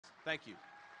Thank you.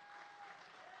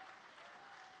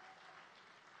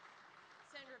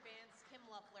 Senator Vance, Kim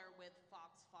Loeffler with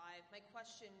Fox 5. My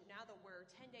question, now that we're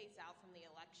 10 days out from the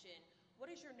election, what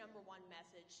is your number one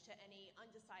message to any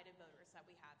undecided voters that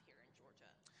we have here in Georgia?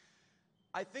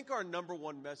 I think our number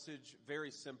one message,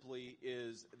 very simply,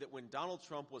 is that when Donald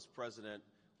Trump was president,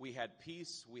 we had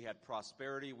peace, we had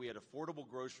prosperity, we had affordable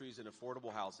groceries and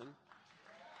affordable housing.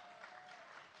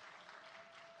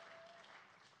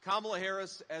 Kamala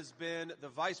Harris has been the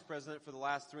vice president for the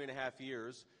last 3.5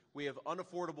 years. We have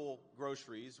unaffordable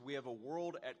groceries, we have a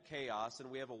world at chaos, and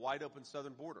we have a wide open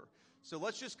southern border. So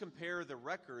let's just compare the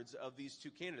records of these two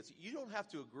candidates. You don't have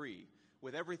to agree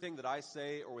with everything that I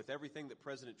say or with everything that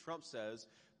President Trump says,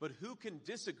 but who can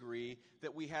disagree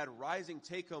that we had rising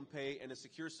take-home pay and a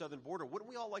secure southern border? Wouldn't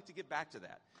we all like to get back to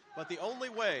that? But the only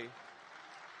way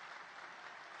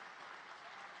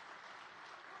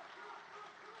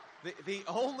The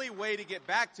only way to get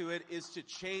back to it is to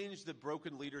change the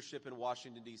broken leadership in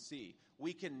Washington, D.C.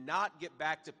 We cannot get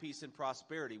back to peace and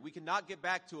prosperity. We cannot get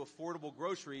back to affordable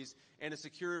groceries and a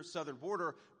secure southern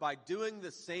border by doing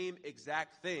the same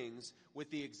exact things with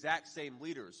the exact same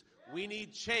leaders. We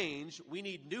need change. We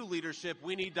need new leadership.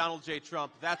 We need Donald J.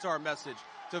 Trump. That's our message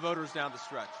to voters down the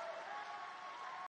stretch.